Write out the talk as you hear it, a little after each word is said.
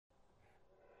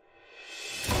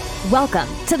Welcome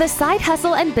to the Side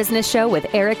Hustle and Business Show with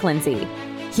Eric Lindsay.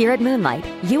 Here at Moonlight,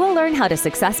 you will learn how to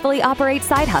successfully operate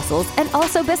side hustles and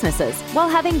also businesses while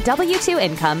having W-2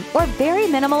 income or very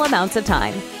minimal amounts of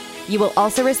time. You will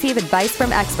also receive advice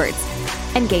from experts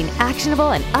and gain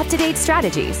actionable and up-to-date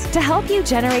strategies to help you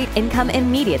generate income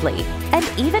immediately and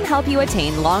even help you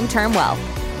attain long-term wealth.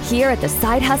 Here at the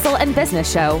Side Hustle and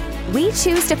Business Show, we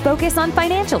choose to focus on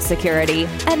financial security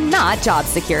and not job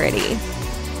security.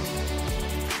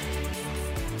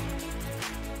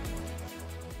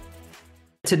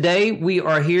 Today, we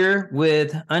are here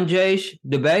with Anjesh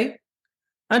Dubey.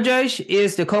 Anjesh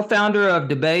is the co-founder of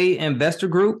Dubey Investor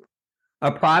Group,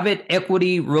 a private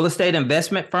equity real estate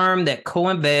investment firm that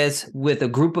co-invests with a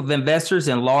group of investors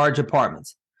in large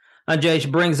apartments.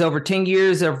 Anjesh brings over 10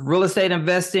 years of real estate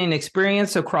investing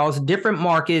experience across different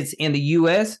markets in the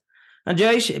U.S.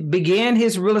 Anjesh began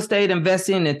his real estate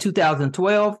investing in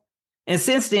 2012, and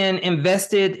since then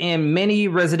invested in many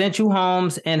residential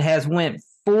homes and has went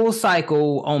full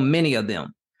cycle on many of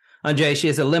them. Anjesh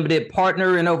is a limited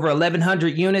partner in over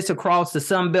 1,100 units across the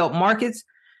Sunbelt markets.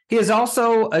 He is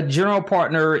also a general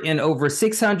partner in over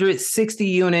 660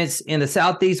 units in the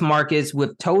Southeast markets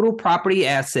with total property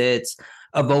assets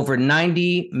of over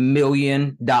 $90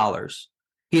 million.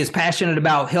 He is passionate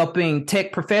about helping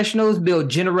tech professionals build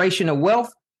generational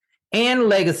wealth and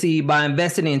legacy by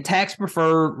investing in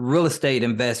tax-preferred real estate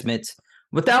investments.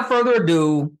 Without further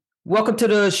ado, welcome to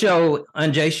the show,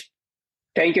 Anjesh.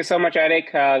 Thank you so much,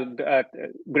 Eric.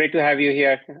 Great to have you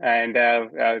here, and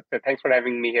thanks for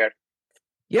having me here.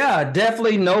 Yeah,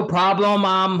 definitely no problem.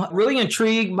 I'm really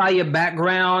intrigued by your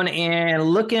background and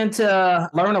looking to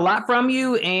learn a lot from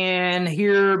you and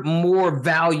hear more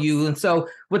value. And so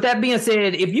with that being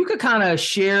said, if you could kind of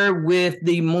share with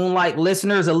the Moonlight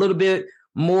listeners a little bit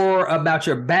more about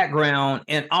your background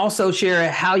and also share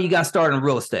how you got started in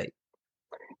real estate.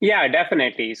 Yeah,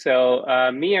 definitely. So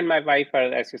me and my wife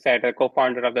are, as you said, a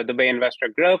co-founder of the Dubey Investor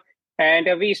Group. And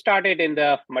we started in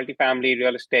the multifamily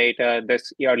real estate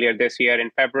earlier this year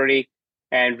in February.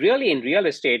 And really in real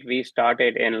estate, we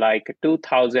started in like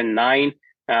 2009,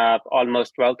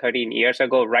 almost 12, 13 years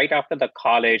ago, right after the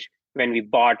college when we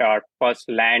bought our first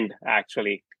land,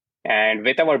 actually. And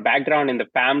with our background in the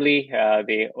family,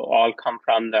 they all come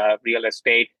from the real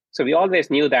estate. So we always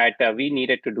knew that we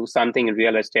needed to do something in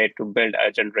real estate to build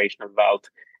a generational wealth.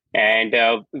 And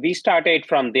we started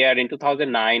from there in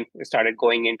 2009. We started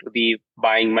going into the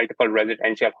buying multiple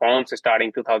residential homes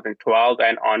starting 2012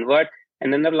 and onward.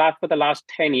 And then for the last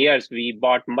 10 years, we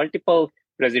bought multiple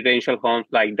residential homes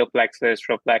like duplexes,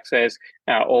 triplexes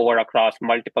over across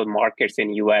multiple markets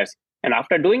in US. And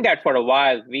after doing that for a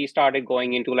while, we started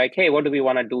going into like, hey, what do we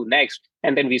want to do next?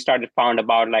 And then we found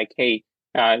about like, hey,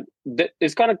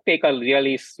 it's going to take a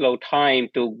really slow time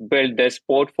to build this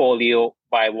portfolio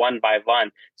by one.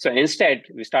 So instead,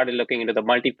 we started looking into the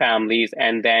multifamilies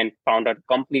and then found a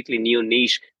completely new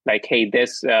niche. Like, hey,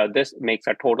 this makes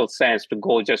a total sense to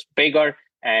go just bigger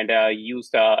and use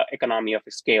the economy of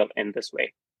scale in this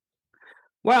way.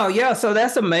 Wow, yeah, so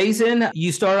that's amazing.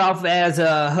 You started off as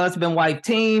a husband-wife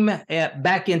team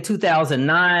back in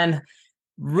 2009.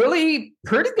 Really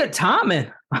pretty good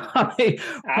timing. I mean,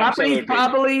 property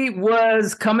probably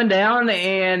was coming down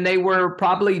and they were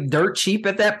probably dirt cheap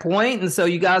at that point. And so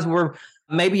you guys were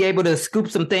maybe able to scoop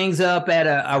some things up at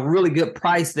a really good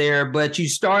price there. But you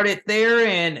started there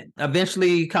and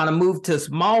eventually kind of moved to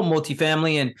small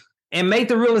multifamily and made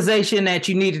the realization that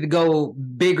you needed to go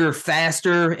bigger,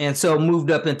 faster. And so moved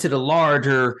up into the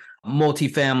larger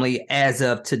multifamily as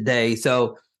of today.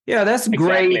 So, yeah, that's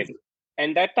great. Exactly.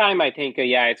 And that time, I think,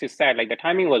 as you said, like the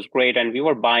timing was great and we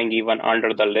were buying even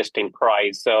under the listing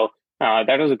price. So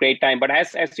that was a great time. But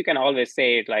as you can always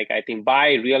say, like, I think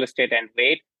buy real estate and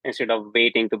wait instead of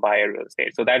waiting to buy a real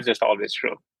estate. So that's just always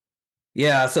true.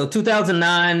 Yeah. So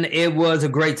 2009, it was a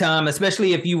great time,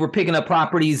 especially if you were picking up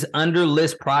properties under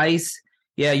list price.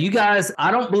 Yeah, you guys, I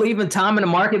don't believe in time in the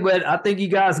market, but I think you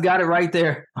guys got it right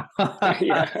there.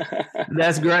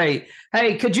 That's great.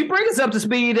 Hey, could you bring us up to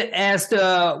speed as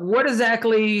to what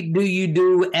exactly do you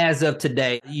do as of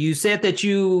today? You said that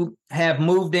you have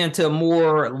moved into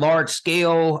more large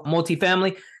scale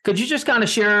multifamily. Could you just kind of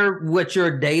share what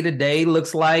your day-to-day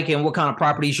looks like and what kind of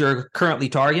properties you're currently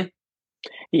targeting?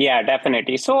 Yeah,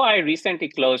 definitely. So I recently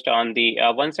closed on the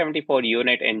 174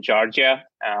 unit in Georgia.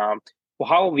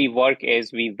 How we work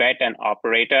is we vet an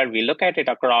operator. We look at it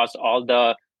across all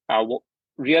the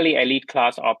really elite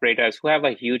class operators who have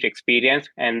a huge experience,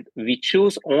 and we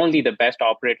choose only the best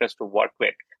operators to work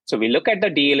with. So we look at the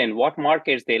deal and what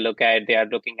markets they are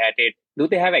looking at it. Do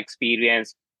they have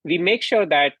experience? We make sure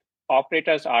that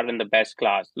operators are in the best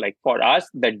class. Like for us,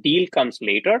 the deal comes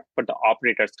later, but the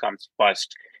operators comes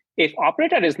first. If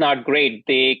operator is not great,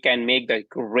 they can make the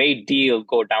great deal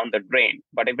go down the drain.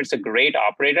 But if it's a great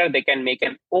operator, they can make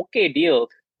an okay deal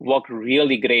work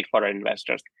really great for our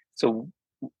investors. So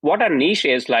what our niche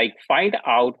is like, find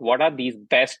out what are these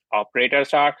best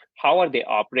operators are, how are they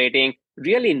operating,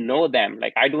 really know them.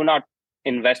 Like I do not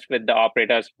invest with the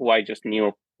operators who I just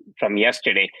knew from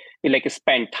yesterday. We like to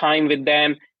spend time with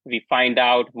them. We find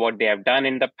out what they have done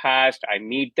in the past. I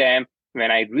meet them. When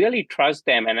I really trust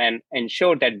them and then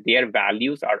ensure that their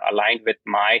values are aligned with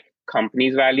my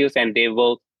company's values and they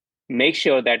will make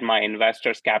sure that my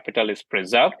investors' capital is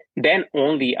preserved, then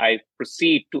only I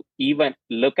proceed to even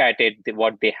look at it,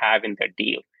 what they have in their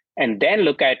deal, and then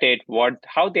look at it,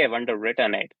 how they have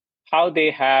underwritten it, how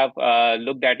they have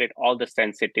looked at it, all the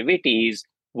sensitivities,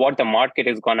 what the market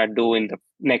is going to do in the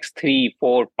next 3,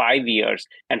 4, 5 years,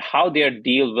 and how their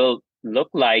deal will look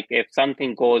like if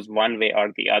something goes one way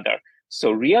or the other.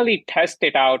 So really test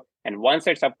it out. And once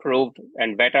it's approved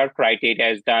and better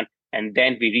criteria is done, and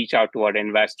then we reach out to our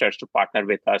investors to partner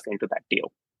with us into that deal.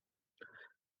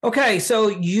 Okay, so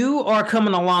you are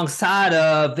coming alongside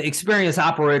of experienced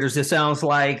operators, it sounds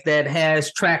like, that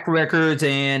has track records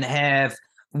and have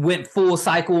went full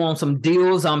cycle on some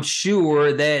deals. I'm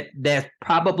sure that that's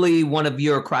probably one of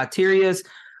your criterias.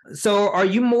 So are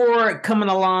you more coming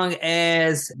along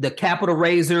as the capital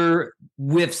raiser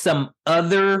with some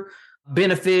other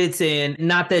benefits, and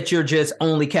not that you're just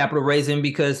only capital raising?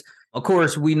 Because of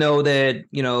course, we know that,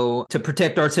 to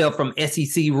protect ourselves from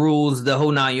SEC rules, the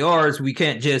whole 9 yards, we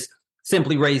can't just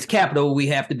simply raise capital. We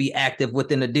have to be active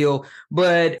within the deal.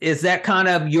 But is that kind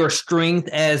of your strength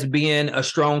as being a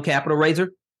strong capital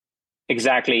raiser?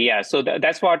 Exactly, yeah. So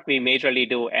that's what we majorly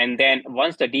do. And then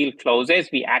once the deal closes,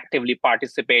 we actively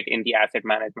participate in the asset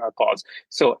management calls.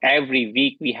 So every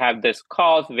week we have this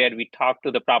calls where we talk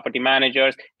to the property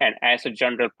managers, and as a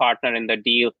general partner in the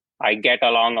deal, I get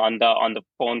along on the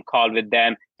phone call with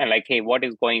them and like, hey, what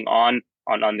is going on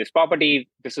this property?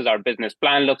 This is our business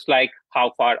plan looks like,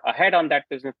 how far ahead on that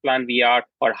business plan we are,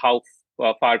 or how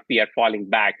far we are falling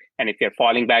back. And if you're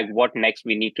falling back, what next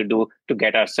we need to do to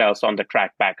get ourselves on the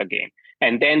track back again.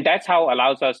 And then that's how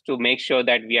allows us to make sure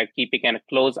that we are keeping a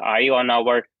close eye on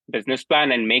our business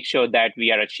plan and make sure that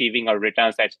we are achieving our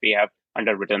returns as we have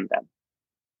underwritten them.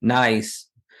 Nice.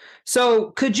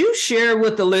 So could you share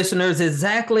with the listeners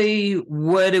exactly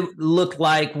what it looked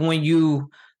like when you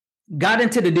got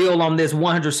into the deal on this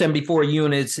 174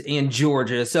 units in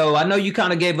Georgia? So I know you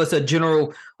kind of gave us a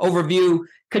general overview.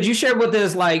 Could you share with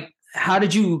us, like, how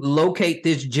did you locate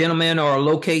this gentleman or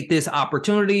locate this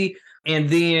opportunity? And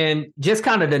then just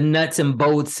kind of the nuts and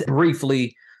bolts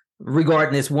briefly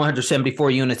regarding this 174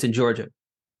 units in Georgia.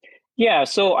 Yeah,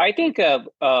 so I think,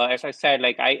 as I said,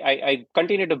 like I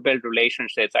continue to build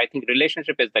relationships. I think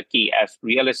relationship is the key, as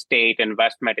real estate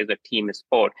investment is a team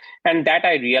sport. And that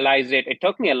I realized it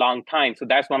took me a long time. So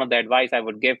that's one of the advice I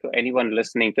would give to anyone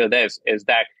listening to this is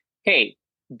that, hey,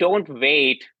 don't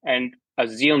wait and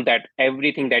assume that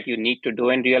everything that you need to do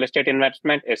in real estate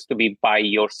investment is to be by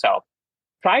yourself.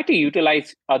 Try to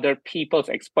utilize other people's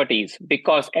expertise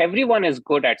because everyone is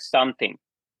good at something.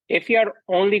 If you're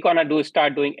only going to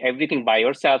start doing everything by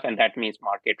yourself, and that means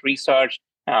market research,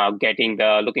 looking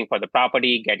for the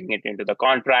property, getting it into the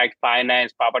contract,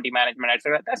 finance, property management,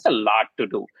 etc., that's a lot to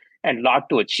do and a lot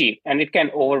to achieve. And it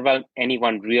can overwhelm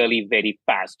anyone really very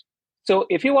fast. So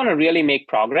if you want to really make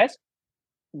progress,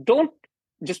 don't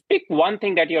just pick one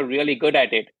thing that you're really good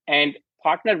at it and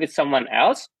partner with someone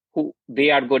else who they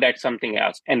are good at something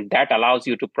else. And that allows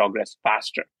you to progress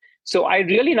faster. So I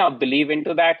really now believe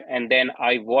into that. And then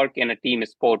I work in a team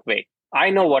sport way. I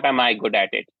know what am I good at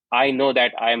it. I know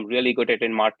that I am really good at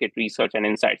in market research and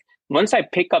insights. Once I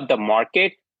pick up the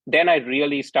market, then I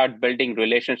really start building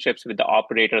relationships with the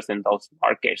operators in those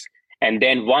markets. And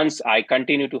then once I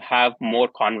continue to have more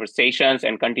conversations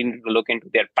and continue to look into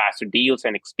their past deals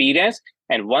and experience,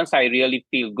 and once I really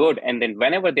feel good, and then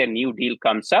whenever their new deal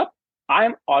comes up,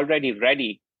 I'm already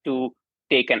ready to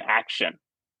take an action.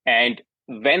 And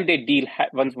when they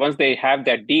once they have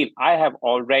that deal, I have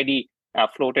already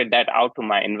floated that out to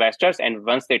my investors. And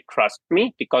once they trust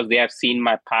me because they have seen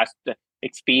my past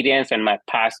experience and my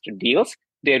past deals,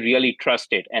 they really trust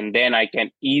it. And then I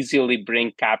can easily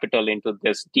bring capital into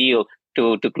this deal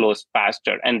to close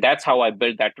faster. And that's how I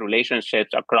build that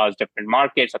relationships across different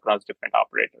markets, across different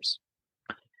operators.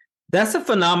 That's a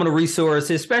phenomenal resource,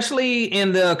 especially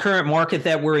in the current market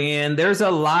that we're in. There's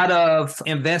a lot of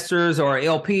investors or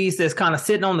LPs that's kind of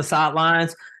sitting on the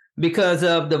sidelines because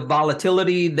of the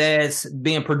volatility that's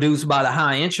being produced by the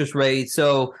high interest rates.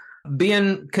 So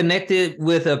being connected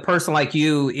with a person like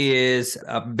you is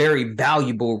a very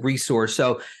valuable resource.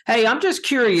 So, hey, I'm just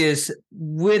curious,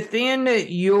 within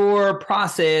your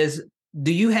process,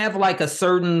 do you have like a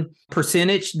certain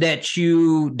percentage that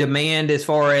you demand as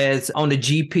far as on the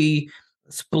GP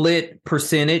split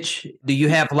percentage? Do you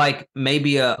have like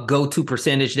maybe a go-to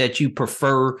percentage that you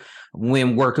prefer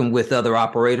when working with other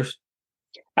operators?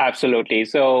 Absolutely.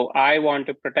 So I want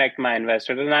to protect my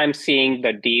investors, and I'm seeing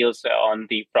the deals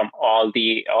from all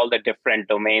the different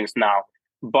domains now.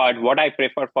 But what I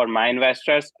prefer for my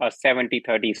investors, a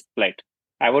 70-30 split.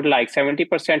 I would like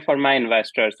 70% for my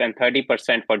investors and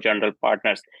 30% for general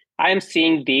partners. I'm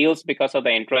seeing deals because of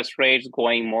the interest rates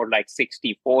going more like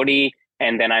 60-40.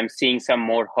 And then I'm seeing some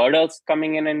more hurdles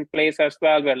coming in place as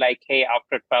well. We're like, hey,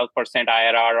 after 12%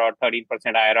 IRR or 13%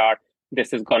 IRR,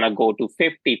 this is going to go to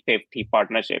 50-50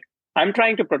 partnership. I'm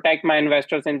trying to protect my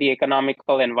investors in the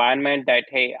economical environment that,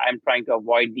 hey, I'm trying to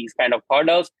avoid these kind of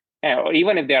hurdles. Or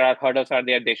even if there are hurdles are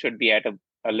there, they should be at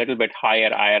a little bit higher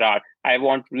IRR. I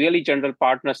want really general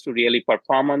partners to really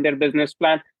perform on their business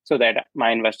plan so that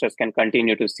my investors can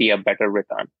continue to see a better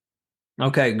return.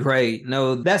 Okay, great.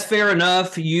 No, that's fair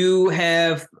enough. You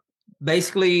have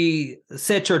basically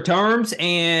set your terms,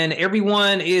 and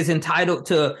everyone is entitled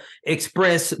to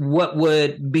express what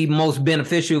would be most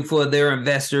beneficial for their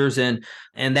investors, and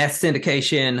that's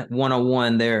syndication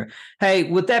 101 there. Hey,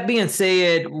 with that being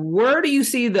said, where do you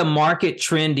see the market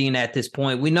trending at this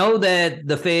point? We know that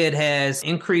the Fed has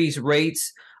increased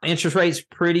interest rates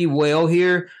pretty well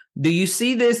here. Do you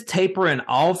see this tapering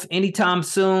off anytime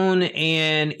soon?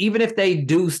 And even if they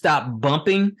do stop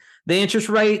bumping the interest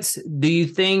rates, do you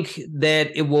think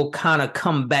that it will kind of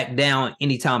come back down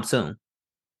anytime soon?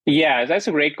 Yeah, that's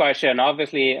a great question.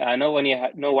 Obviously, no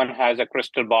one has a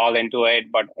crystal ball into it,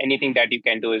 but anything that you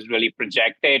can do is really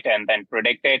project it and then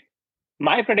predict it.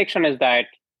 My prediction is that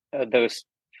the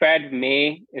Fed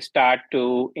may start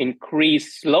to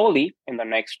increase slowly in the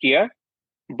next year,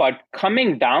 but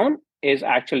coming down is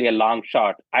actually a long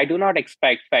shot. I do not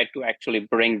expect Fed to actually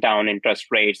bring down interest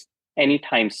rates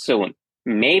anytime soon.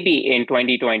 Maybe in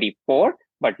 2024,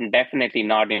 but definitely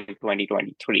not in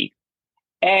 2023.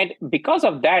 And because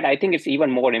of that, I think it's even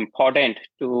more important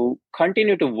to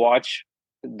continue to watch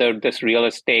this real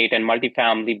estate and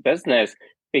multifamily business,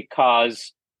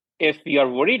 because if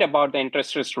you're worried about the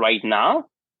interest rates right now,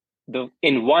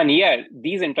 in 1 year,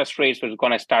 these interest rates are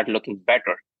going to start looking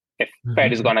better if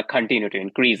Fed is going to continue to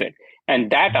increase it. And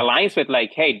that aligns with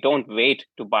like, hey, don't wait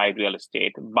to buy real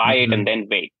estate, buy it and then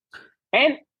wait.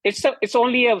 And it's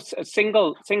only a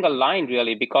single line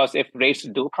really, because if rates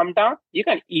do come down, you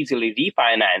can easily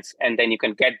refinance and then you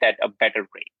can get that a better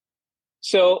rate.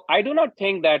 So I do not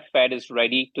think that Fed is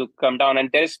ready to come down,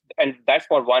 and that's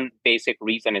for one basic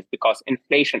reason, is because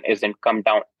inflation isn't come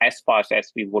down as fast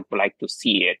as we would like to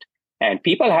see it. And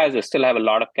people still have a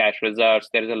lot of cash reserves.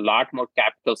 There is a lot more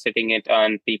capital sitting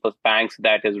on people's banks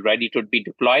that is ready to be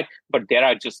deployed, but there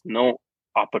are just no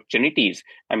opportunities.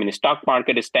 I mean, the stock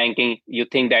market is tanking. You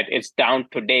think that it's down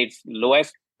today, it's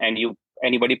lowest, and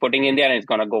anybody putting in there, and it's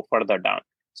going to go further down.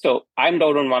 So I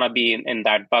don't want to be in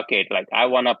that bucket. Like, I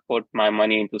want to put my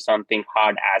money into something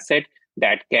hard asset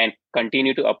that can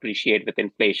continue to appreciate with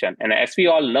inflation. And as we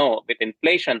all know, with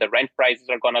inflation, the rent prices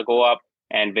are going to go up.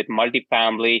 And with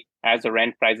multifamily, as the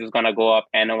rent price is going to go up,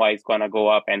 NOI is going to go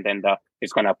up, and then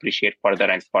it's going to appreciate further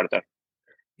and further.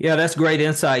 Yeah, that's great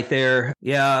insight there.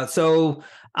 Yeah, so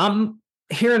I'm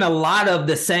hearing a lot of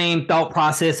the same thought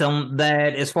process on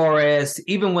that, as far as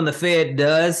even when the Fed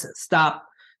does stop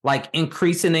like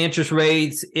increasing the interest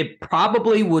rates, it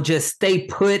probably will just stay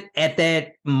put at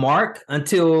that mark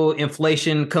until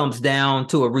inflation comes down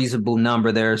to a reasonable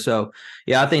number there. So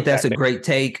yeah, I think that's a great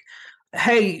take.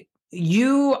 Hey,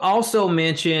 you also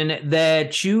mentioned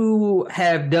that you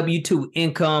have W-2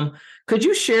 income. Could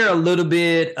you share a little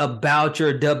bit about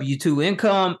your W-2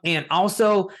 income, and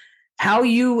also how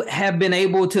you have been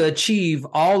able to achieve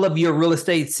all of your real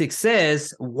estate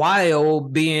success while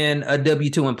being a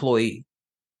W-2 employee?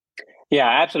 Yeah,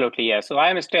 absolutely. Yeah. So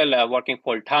I'm still working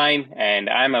full time, and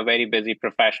I'm a very busy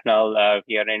professional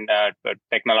here in a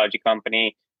technology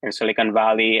company in Silicon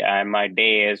Valley. And my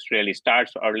day really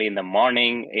starts early in the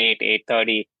morning,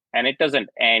 8:30, and it doesn't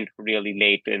end really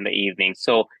late in the evening.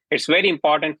 So it's very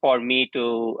important for me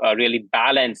to really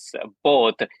balance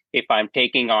both. If I'm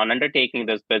undertaking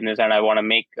this business and I want to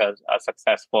make a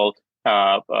successful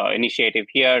initiative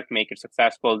here, make it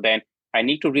successful, then I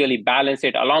need to really balance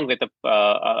it along with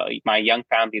my young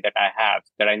family that I have,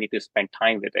 that I need to spend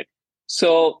time with it.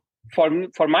 So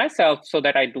for myself, so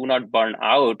that I do not burn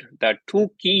out, the two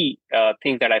key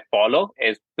things that I follow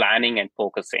is planning and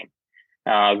focusing.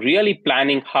 really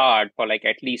planning hard for like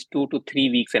at least 2 to 3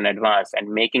 weeks in advance and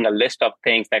making a list of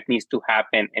things that needs to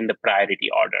happen in the priority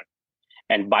order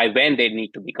and by when they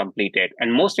need to be completed.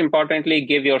 And most importantly,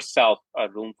 give yourself a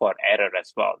room for error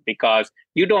as well, because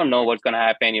you don't know what's going to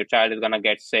happen. Your child is going to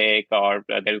get sick, or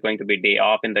there's going to be a day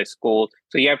off in the school.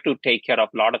 So you have to take care of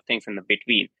a lot of things in the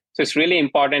between. So it's really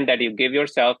important that you give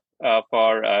yourself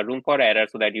for room for error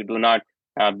so that you do not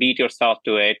beat yourself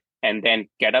to it and then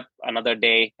get up another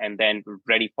day and then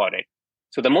ready for it.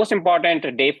 So the most important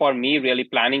day for me, really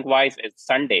planning wise, is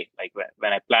Sunday, like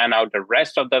when I plan out the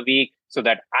rest of the week so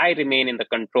that I remain in the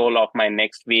control of my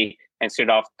next week instead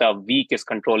of the week is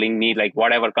controlling me, like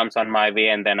whatever comes on my way.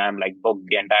 And then I'm like booked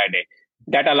the entire day.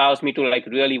 That allows me to like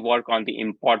really work on the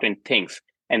important things.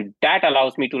 And that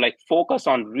allows me to like focus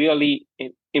on really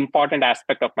important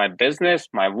aspect of my business,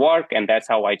 my work. And that's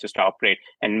how I just operate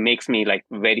and makes me like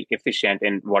very efficient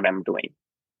in what I'm doing.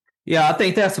 Yeah, I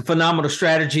think that's a phenomenal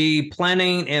strategy,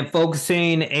 planning and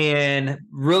focusing and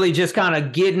really just kind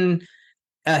of getting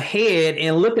ahead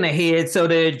and looking ahead so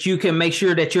that you can make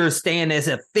sure that you're staying as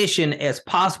efficient as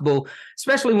possible,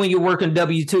 especially when you're working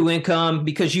W-2 income,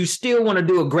 because you still want to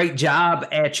do a great job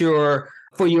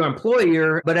for your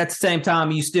employer, but at the same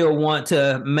time, you still want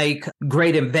to make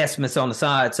great investments on the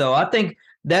side. So I think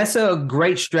that's a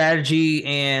great strategy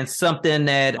and something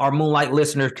that our Moonlight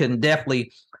listeners can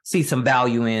definitely see some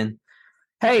value in.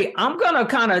 Hey, I'm going to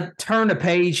kind of turn the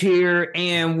page here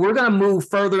and we're going to move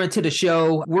further into the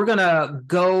show. We're going to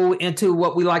go into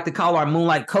what we like to call our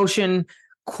Moonlight coaching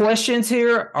questions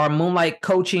here,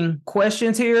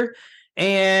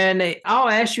 And I'll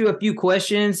ask you a few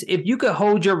questions. If you could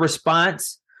hold your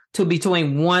response to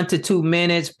between 1 to 2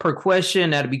 minutes per question,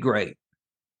 that'd be great.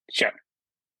 Sure.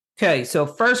 Okay, so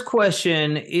first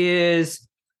question is,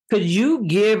 could you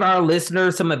give our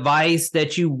listeners some advice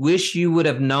that you wish you would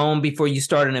have known before you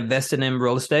started investing in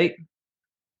real estate?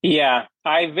 Yeah,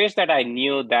 I wish that I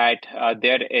knew that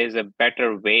there is a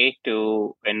better way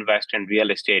to invest in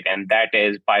real estate, and that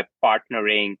is by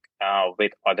partnering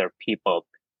with other people.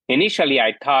 Initially,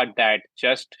 I thought that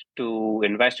just to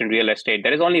invest in real estate,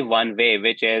 there is only one way,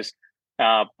 which is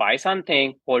buy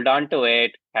something, hold on to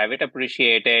it, have it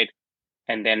appreciated,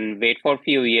 and then wait for a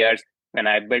few years. When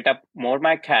I built up more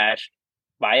my cash,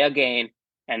 buy again,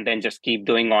 and then just keep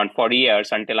doing on for years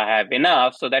until I have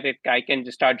enough so that I can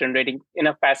just start generating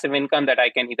enough passive income that I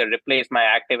can either replace my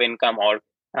active income or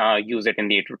use it in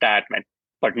the retirement.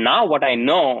 But now what I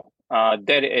know,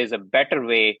 there is a better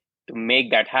way to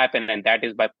make that happen, and that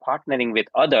is by partnering with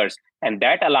others. And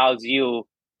that allows you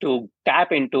to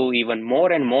tap into even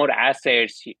more and more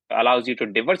assets, allows you to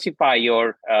diversify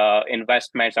your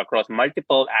investments across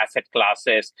multiple asset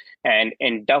classes and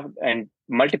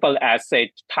multiple asset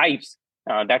types.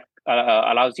 That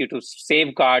allows you to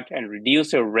safeguard and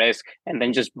reduce your risk and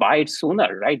then just buy it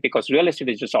sooner, right? Because real estate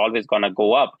is just always going to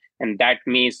go up. And that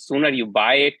means sooner you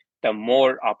buy it, the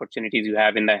more opportunities you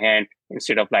have in the hand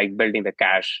instead of like building the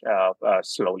cash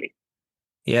slowly.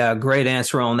 Yeah, great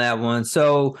answer on that one.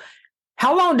 So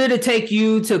how long did it take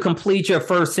you to complete your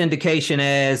first syndication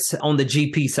as on the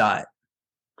GP side?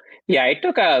 Yeah, it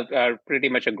took a pretty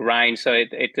much a grind. So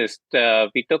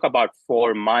we took about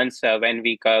 4 months when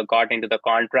we got into the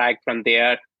contract from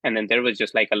there. And then there was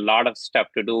just like a lot of stuff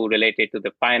to do related to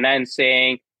the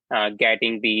financing,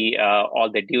 getting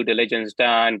all the due diligence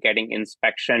done, getting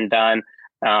inspection done.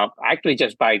 Actually,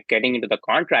 just by getting into the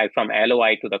contract from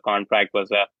LOI to the contract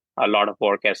was a lot of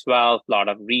work as well, a lot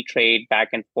of retrade back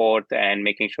and forth and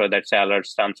making sure that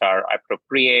sellers' terms are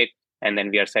appropriate. And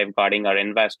then we are safeguarding our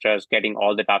investors, getting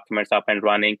all the documents up and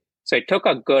running. So it took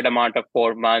a good amount of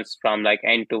 4 months from like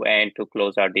end to end to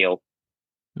close our deal.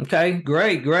 Okay,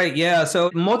 great. Yeah.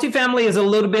 So multifamily is a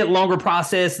little bit longer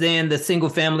process than the single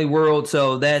family world.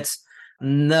 So that's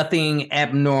nothing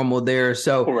abnormal there.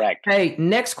 So, correct. Hey,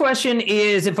 next question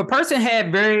is, if a person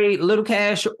had very little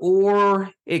cash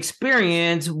or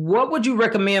experience, what would you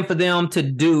recommend for them to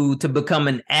do to become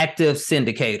an active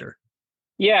syndicator?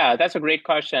 Yeah, that's a great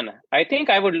question. I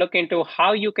think I would look into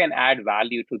how you can add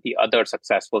value to the other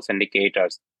successful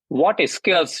syndicators. What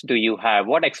skills do you have?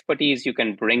 What expertise you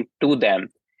can bring to them?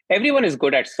 Everyone is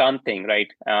good at something, right?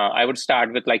 I would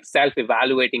start with like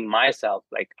self-evaluating myself.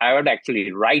 Like I would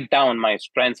actually write down my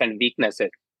strengths and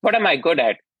weaknesses. What am I good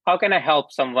at? How can I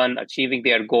help someone achieving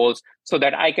their goals so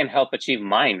that I can help achieve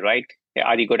mine, right?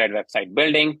 Are you good at website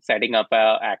building, setting up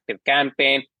an active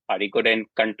campaign? Are you good in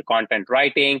content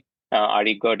writing? Are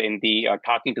you good in the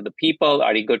talking to the people?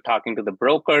 Are you good talking to the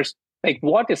brokers? Like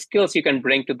what skills you can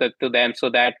bring to them so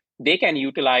that they can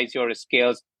utilize your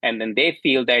skills and then they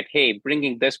feel that, hey,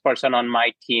 bringing this person on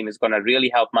my team is going to really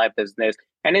help my business.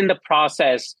 And in the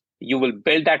process, you will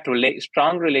build that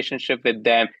strong relationship with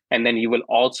them, and then you will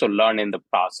also learn in the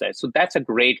process. So that's a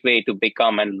great way to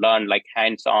become and learn like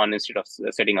hands-on instead of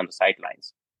sitting on the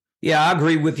sidelines. Yeah, I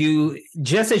agree with you.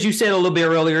 Just as you said a little bit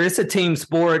earlier, it's a team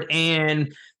sport,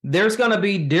 and there's going to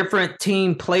be different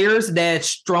team players that's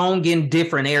strong in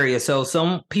different areas. So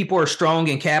some people are strong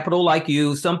in capital like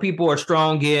you. Some people are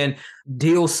strong in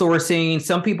deal sourcing.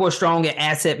 Some people are strong in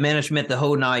asset management, the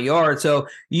whole 9 yards. So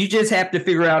you just have to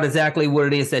figure out exactly what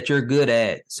it is that you're good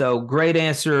at. So great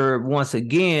answer once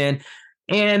again.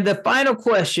 And the final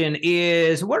question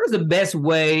is, what is the best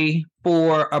way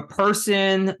for a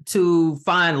person to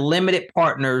find limited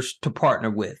partners to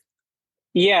partner with?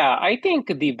 Yeah, I think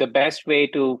the best way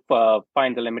to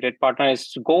find the limited partner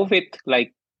is to go with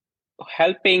like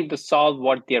helping to solve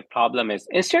what their problem is.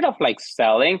 Instead of like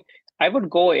selling, I would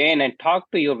go in and talk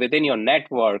to you within your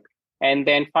network and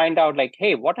then find out like,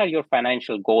 hey, what are your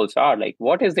financial goals are? Like,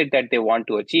 what is it that they want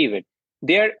to achieve it?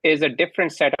 There is a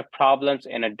different set of problems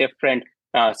and a different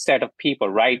set of people,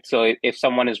 right? So if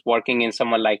someone is working in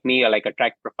someone like me or like a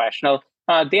tech professional,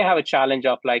 they have a challenge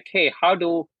of like, hey, how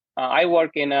do I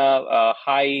work in a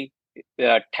high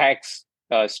tax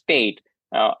state?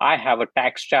 I have a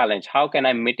tax challenge. How can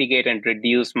I mitigate and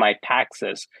reduce my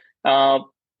taxes?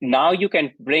 Now you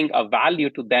can bring a value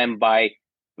to them by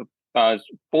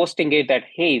posting it that,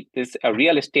 hey, this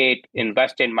real estate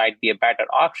investment might be a better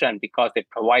option because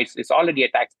it's already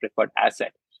a tax preferred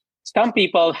asset. Some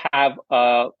people have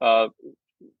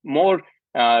more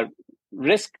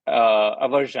risk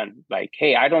aversion, like,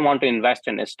 hey, I don't want to invest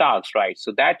in stocks, right?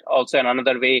 So that's also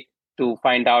another way to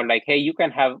find out like, hey, you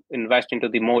can invest into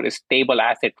the more stable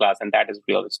asset class, and that is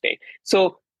real estate.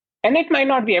 So, and it might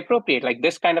not be appropriate, like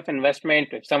this kind of investment,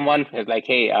 if someone is like,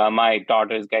 hey, my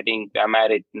daughter is getting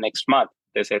married next month,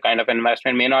 this kind of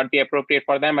investment may not be appropriate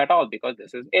for them at all because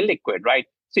this is illiquid, right?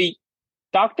 So you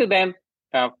talk to them,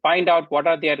 find out what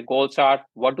are their goals are,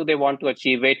 what do they want to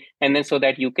achieve it, and then so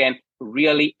that you can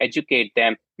really educate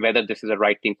them whether this is the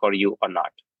right thing for you or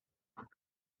not.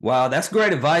 Wow, that's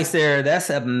great advice there.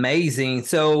 That's amazing.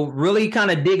 So really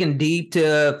kind of digging deep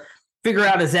to figure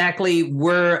out exactly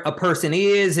where a person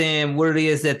is and what it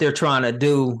is that they're trying to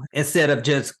do instead of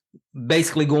just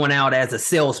basically going out as a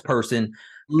salesperson,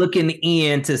 looking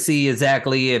in to see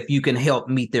exactly if you can help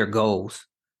meet their goals.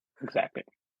 Exactly.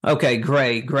 Okay,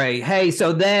 great. Hey,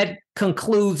 so that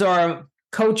concludes our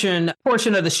coaching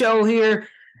portion of the show here.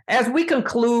 As we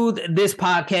conclude this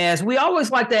podcast, we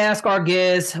always like to ask our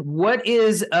guests, what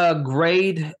is a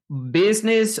great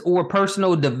business or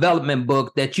personal development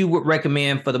book that you would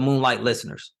recommend for the Moonlight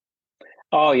listeners?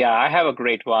 Oh, yeah, I have a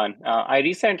great one. I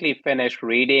recently finished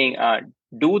reading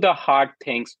Do the Hard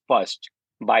Things First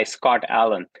by Scott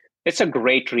Allen. It's a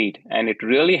great read, and it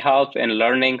really helps in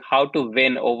learning how to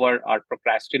win over our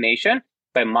procrastination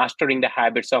by mastering the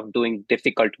habits of doing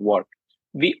difficult work.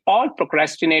 We all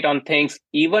procrastinate on things,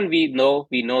 even we know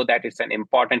that it's an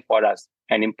important for us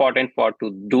and important for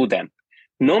to do them.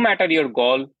 No matter your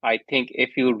goal, I think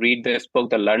if you read this book,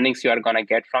 the learnings you are going to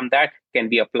get from that can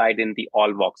be applied in the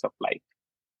all walks of life.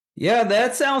 Yeah,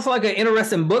 that sounds like an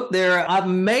interesting book there. I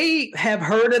may have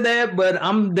heard of that, but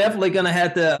I'm definitely going to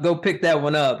have to go pick that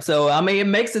one up. So, I mean, it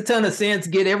makes a ton of sense.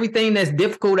 Get everything that's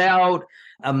difficult out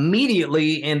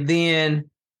immediately and then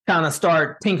kind of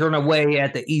start tinkering away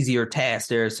at the easier tasks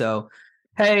there. So,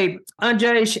 hey,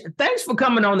 Anjesh, thanks for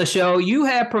coming on the show. You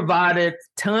have provided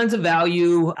tons of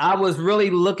value. I was really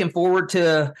looking forward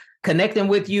to connecting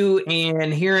with you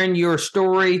and hearing your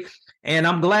story. And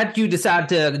I'm glad you decided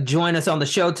to join us on the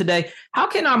show today. How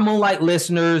can our Moonlight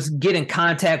listeners get in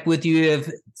contact with you if,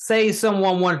 say,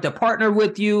 someone wanted to partner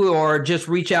with you or just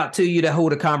reach out to you to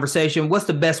hold a conversation? What's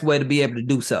the best way to be able to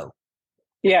do so?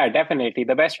 Yeah, definitely.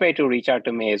 The best way to reach out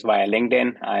to me is via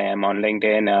LinkedIn. I am on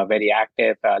LinkedIn, very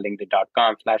active,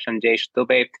 linkedin.com/Anjesh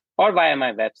Dubey, or via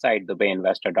my website,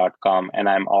 dubeyinvestor.com. And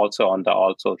I'm also on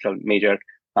all major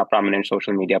prominent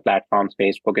social media platforms,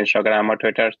 Facebook, Instagram, or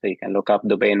Twitter. So you can look up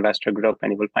Dubey Investor Group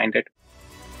and you will find it.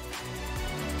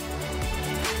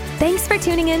 Thanks for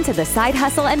tuning in to the Side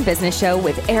Hustle and Business Show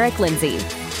with Eric Lindsay.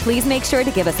 Please make sure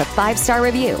to give us a 5-star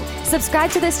review, subscribe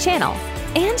to this channel,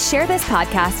 and share this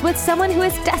podcast with someone who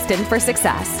is destined for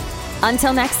success.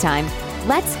 Until next time,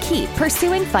 let's keep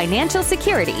pursuing financial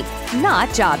security,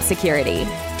 not job security.